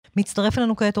מצטרף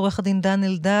אלינו כעת עורך הדין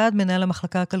אלדד, מנהל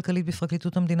המחלקה הכלכלית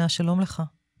בפרקליטות המדינה. שלום לך.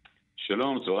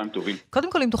 שלום, צהריים טובים.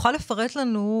 קודם כל, אם תוכל לפרט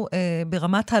לנו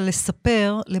ברמת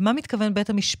הלספר, למה מתכוון בית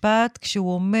המשפט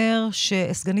כשהוא אומר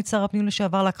שסגנית שר הפנים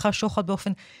לשעבר לקחה שוחד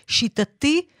באופן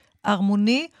שיטתי,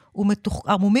 ערמומי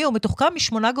ומתוחכם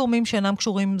מ8 גורמים שאינם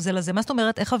קשורים זה לזה. מה זאת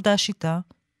אומרת? איך עבדה השיטה?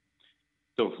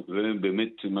 טוב, זה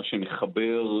באמת מה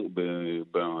שמחבר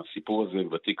בסיפור הזה,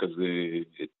 בתיק הזה,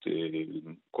 את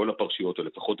כל הפרשיות, או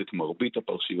לפחות את מרבית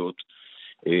הפרשיות.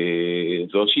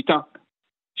 זו השיטה.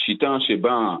 שיטה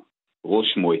שבה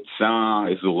ראש מועצה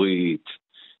אזורית,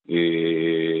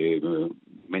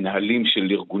 מנהלים של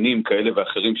ארגונים כאלה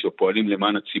ואחרים שפועלים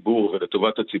למען הציבור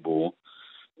ולטובת הציבור,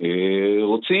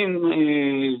 רוצים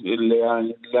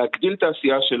להגדיל את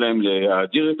העשייה שלהם,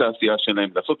 להאדיר את העשייה שלהם,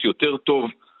 לעשות יותר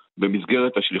טוב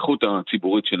במסגרת השליחות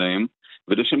הציבורית שלהם,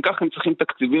 ולשם כך הם צריכים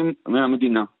תקציבים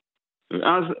מהמדינה.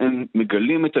 ואז הם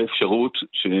מגלים את האפשרות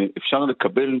שאפשר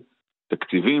לקבל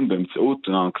תקציבים באמצעות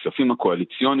הכספים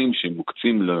הקואליציוניים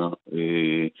שמוקצים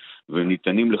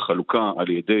וניתנים לחלוקה על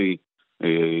ידי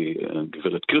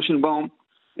גברת קירשנבוים,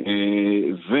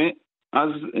 ואז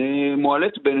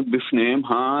מועלת בפניהם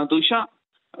הדרישה.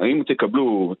 האם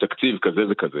תקבלו תקציב כזה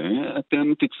וכזה,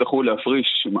 אתם תצטרכו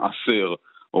להפריש מעשר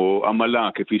או עמלה,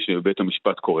 כפי שבית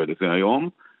המשפט קורא לזה היום,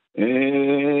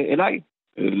 אליי,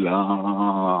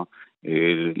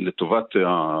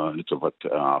 לטובת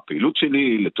הפעילות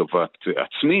שלי, לטובת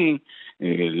עצמי,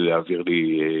 להעביר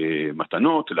לי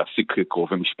מתנות, להשיג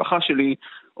קרובי משפחה שלי,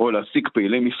 או להשיג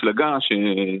פעילי מפלגה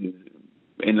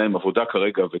שאין להם עבודה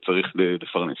כרגע וצריך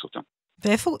לפרנס אותם.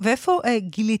 ואיפה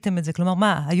גיליתם את זה? כלומר,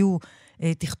 מה? היו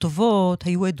תכתובות,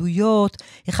 היו עדויות?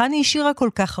 איך אני השאירה כל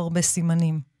כך הרבה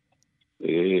סימנים?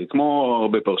 כמו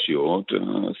הרבה פרשיות,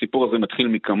 הסיפור הזה מתחיל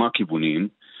מכמה כיוונים,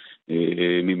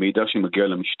 ממידע שמגיע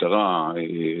למשטרה,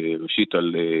 ראשית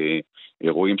על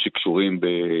אירועים שקשורים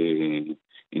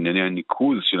בענייני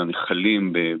הניקוז של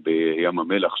הנחלים בים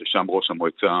המלח, ששם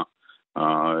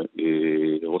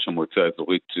ראש המועצה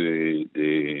האזורית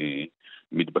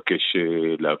מתבקש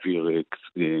להעביר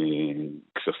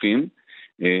כספים,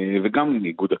 וגם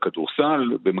איגוד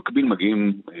הכדורסל. במקביל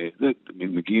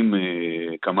מגיעים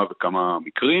כמה וכמה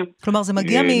מקרים. כלומר, זה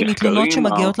מגיע מתלונות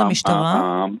שמגיעות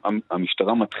למשטרה?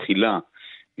 המשטרה מתחילה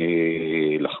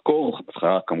לחקור,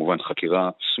 כמובן חקירה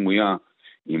סמויה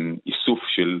עם איסוף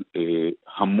של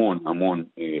המון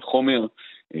חומר.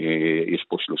 יש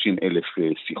פה 30,000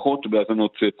 שיחות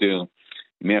בהאזנות סתר,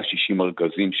 160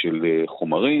 ארגזים של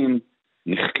חומרים,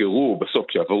 נחקרו, בסוף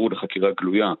כשעברו לחקירה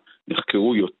גלויה,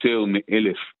 נחקרו יותר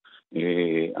מ1,000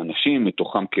 אנשים,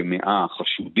 מתוכם כ100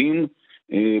 חשודים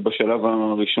בשלב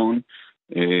הראשון,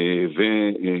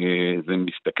 וזה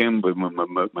מסתכם,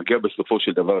 מגיע בסופו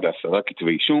של דבר ל10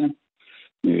 כתבי אישום,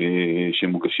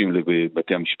 שמוגשים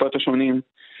לבתי המשפט השונים,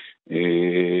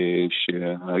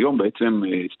 שהיום בעצם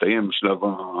הסתיים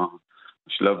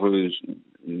שלב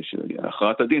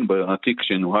הכרעת הדין, בתיק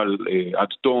שנוהל עד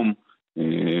תום,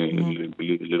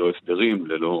 ללא הסדרים,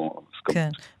 ללא הסכמות. כן,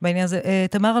 בעניין הזה,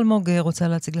 תמר אלמוג רוצה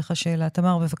להציג לך שאלה.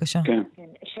 תמר, בבקשה. כן.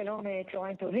 שלום,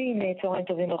 צהריים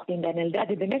טובים, עורך דין אלדד.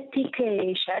 זה באמת תיק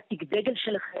שהיה תיק דגל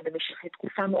שלכם במשך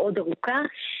תקופה מאוד ארוכה.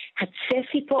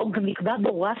 הצפי פה גם נקבע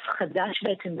בו רף חדש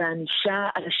בעצם בענישה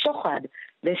על השוחד,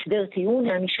 בהסדר טיעון,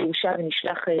 היה מי שהורשע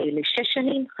ונשלח ל6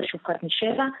 שנים, חשוב אחת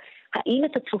מ7. האם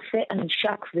אתה צופה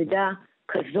ענישה כבדה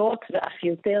כזאת ואף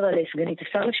יותר על סגנית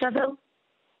השר לשעבר?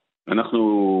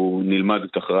 אנחנו נלמד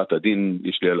את הכרעת הדין.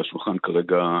 יש לי על השולחן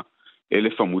כרגע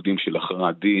 1,000 עמודים של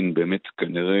הכרעת דין, באמת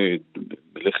כנראה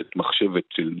מלאכת מחשבת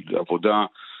של עבודה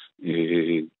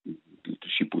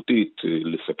שיפוטית,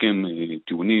 לסכם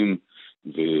טיעונים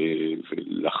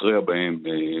ולהכריע בהם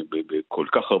בכל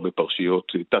כך הרבה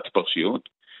פרשיות, תת פרשיות.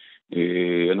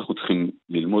 אנחנו צריכים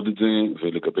ללמוד את זה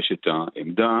ולגבש את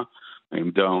העמדה.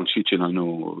 העמדה העונשית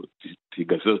שלנו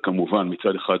תיגזר כמובן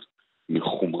מצד אחד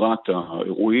מחומרת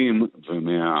האירועים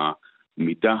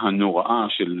ומהמידה הנוראה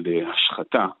של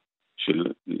השחתה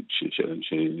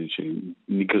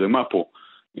שנגרמה פה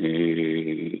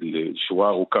לשורה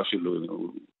ארוכה של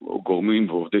גורמים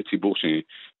ועובדי ציבור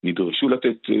שנדרשו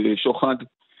לתת שוחד.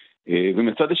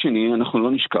 ומצד השני אנחנו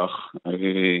לא נשכח,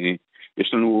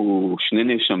 יש לנו 2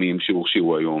 נאשמים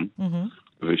שהורשעו היום,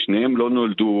 ושניהם לא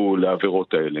נולדו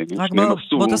לעבירות האלה. רק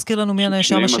בוא תזכיר לנו מי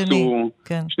הנאשם השני.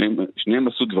 שניהם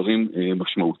עשו דברים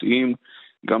משמעותיים.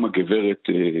 גם הגברת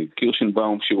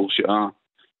קירשנבוים שהורשעה,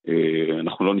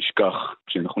 אנחנו לא נשכח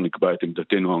כשאנחנו נקבע את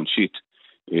עמדתנו העונשית,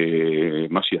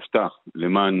 מה שהיא עשתה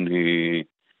למען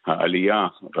העלייה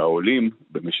והעולים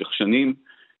במשך שנים,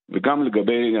 וגם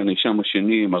לגבי הנאשם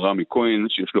השני, מרמי כהן,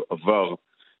 שיש לו עבר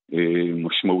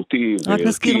משמעותי. רק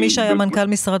נזכיר מי שהיה מנכ"ל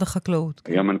משרד החקלאות.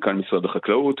 היה מנכ"ל משרד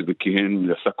החקלאות, וכיהן,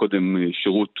 עשה קודם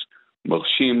שירות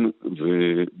מרשים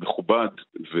ומכובד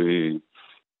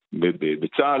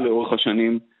בצה"ל לאורך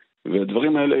השנים,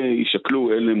 והדברים האלה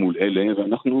יישקלו אלה מול אלה,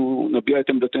 ואנחנו נביע את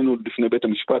עמדתנו לפני בית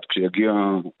המשפט כשיגיע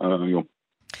היום.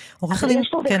 יש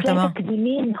פה בהחלט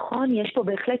תקדימים, נכון? יש פה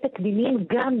בהחלט תקדימים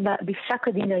גם בפסק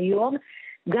הדין היום,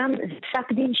 גם זה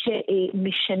פסק דין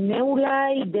שמשנה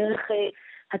אולי דרך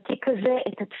התיק הזה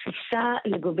את התפיסה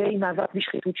לגבי מאבק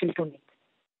בשחיתות שלטונית.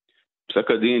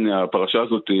 פסק הדין, הפרשה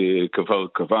הזאת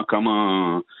קבע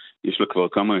כמה, יש לה כבר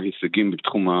כמה הישגים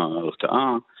בתחום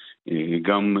ההרתעה,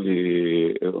 גם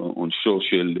עונשו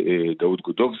של דאוד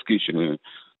גודובסקי,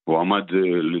 שהוא עמד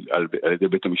על ידי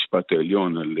בית המשפט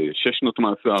העליון על 6 שנות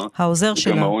מאסר. העוזר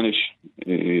שלה. גם העונש,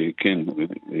 כן,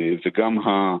 וגם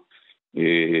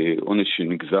העונש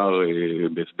שנגזר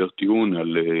בהסדר טיעון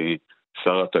על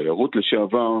שר התיירות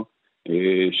לשעבר,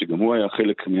 שגם הוא היה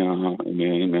חלק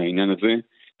מהעניין הזה,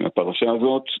 מהפרשה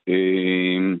הזאת,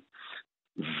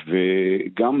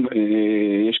 וגם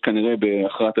יש כנראה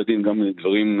בהכרעת הדין גם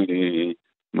דברים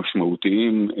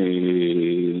משמעותיים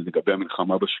לגבי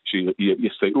המלחמה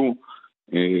שיסייעו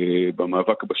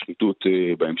במאבק בשחיתות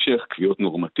בהמשך, קביעות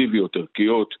נורמטיביות,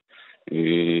 ערכיות,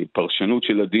 פרשנות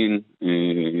של הדין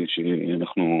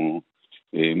שאנחנו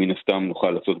מן הסתם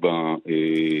נוכל לעשות בה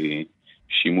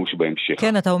שימוש בהמשך.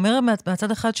 כן, אתה אומר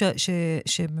מהצד אחד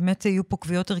שבאמת יהיו פה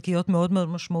קביעות ערכיות מאוד מאוד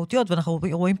משמעותיות, ואנחנו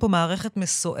רואים פה מערכת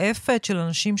מסועפת של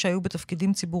אנשים שהיו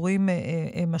בתפקידים ציבוריים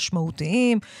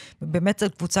משמעותיים, באמת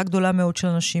קבוצה גדולה מאוד של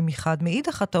אנשים מחד.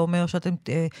 מאידך אתה אומר שאתם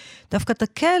דווקא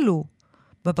תקלו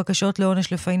בבקשות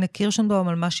לעונש לפאינה קירשנבוים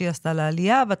על מה שהיא עשתה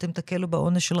לעלייה, ואתם תקלו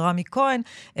בעונש של רמי כהן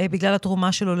בגלל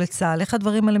התרומה שלו לצה"ל. איך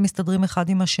הדברים האלה מסתדרים אחד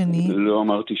עם השני? לא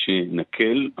אמרתי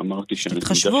שנקל, אמרתי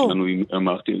שהעמדה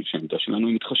שלנו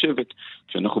היא מתחשבת.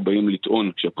 כשאנחנו באים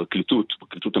לטעון,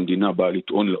 פרקליטות המדינה באה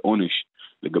לטעון לעונש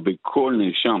לגבי כל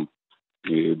נאשם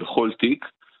בכל תיק,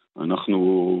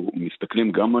 אנחנו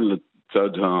מסתכלים גם על הצד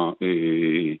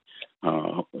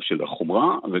של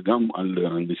החומרה וגם על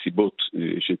הנסיבות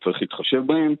שצריך להתחשב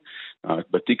בהן.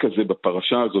 בתיק הזה,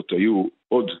 בפרשה הזאת, היו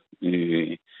עוד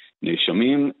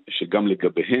נאשמים שגם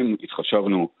לגביהם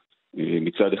התחשבנו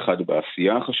מצד אחד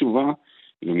בעשייה החשובה,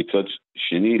 ומצד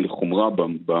שני לחומרה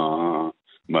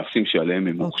במעשים שעליהם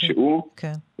הם הורשעו.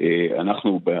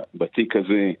 אנחנו בתיק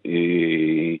הזה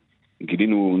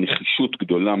גילינו נחישות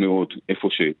גדולה מאוד איפה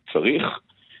שצריך,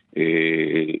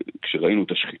 כשראינו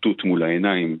את השחיתות מול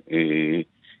העיניים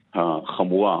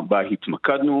החמורה בה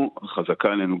התמקדנו,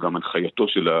 חזקה עלינו גם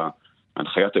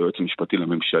הנחיית היועץ המשפטי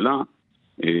לממשלה,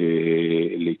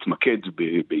 להתמקד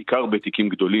בעיקר בתיקים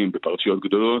גדולים, בפרשיות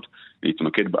גדולות,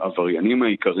 להתמקד בעבריינים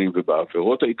העיקריים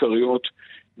ובעבירות העיקריות,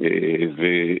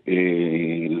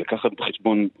 ולקחת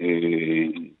בחשבון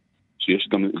שיש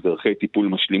גם דרכי טיפול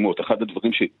משלימות. אחד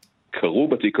הדברים שקרו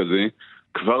בתיק הזה,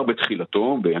 כבר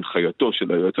בתחילתו, בהנחייתו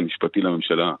של היועץ המשפטי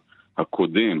לממשלה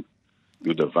הקודם,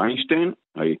 יהודה ויינשטיין,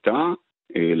 הייתה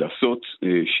לעשות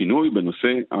שינוי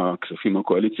בנושא הכספים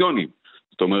הקואליציוניים.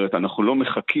 זאת אומרת, אנחנו לא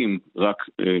מחכים רק,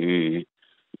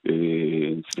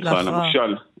 סליחה על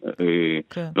המשל,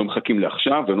 לא מחכים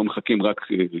לעכשיו, ולא מחכים רק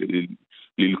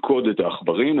ללכוד את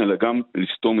העכברים, אלא גם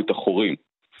לסתום את החורים.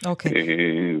 אוקיי,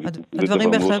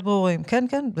 הדברים בהחלט ברורים. כן,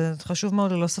 כן, זה חשוב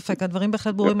מאוד, ללא ספק. הדברים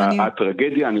בהחלט ברורים.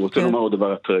 הטרגדיה, אני רוצה לומר עוד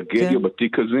דבר, הטרגדיה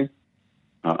בתיק הזה,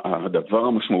 הדבר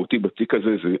המשמעותי בתיק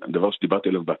הזה, זה הדבר שדיברתי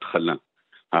עליו בהתחלה.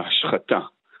 ההשחתה,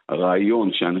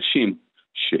 הרעיון שאנשים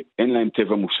שאין להם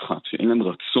טבע מושחת, שאין להם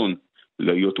רצון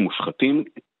להיות מושחתים,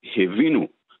 הבינו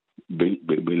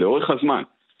לאורך הזמן,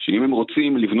 שאם הם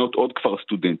רוצים לבנות עוד כפר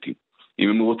סטודנטים, אם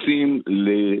הם רוצים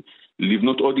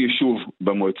לבנות עוד יישוב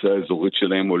במועצה האזורית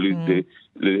שלהם, או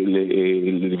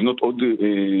לבנות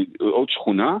עוד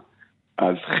שכונה,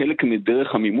 אז חלק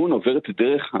מדרך המימון עוברת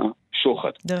דרך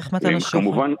השוחד. דרך מתן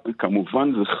השוחד.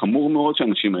 כמובן זה חמור מאוד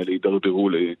שאנשים האלה יידרדרו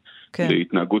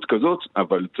להתנהגות כזאת,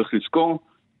 אבל צריך לזכור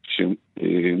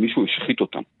שמישהו השחית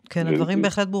אותם. כן, הדברים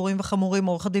בהחלט ברורים וחמורים.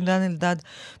 עורך הדין אלדד,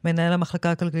 מנהל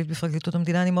המחלקה הכלכלית בפרקליטות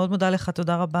המדינה, אני מאוד מודה לך,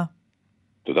 תודה רבה.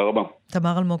 תודה רבה.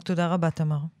 תמר אלמוג, תודה רבה,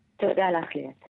 תמר. תודה לך, ליאת.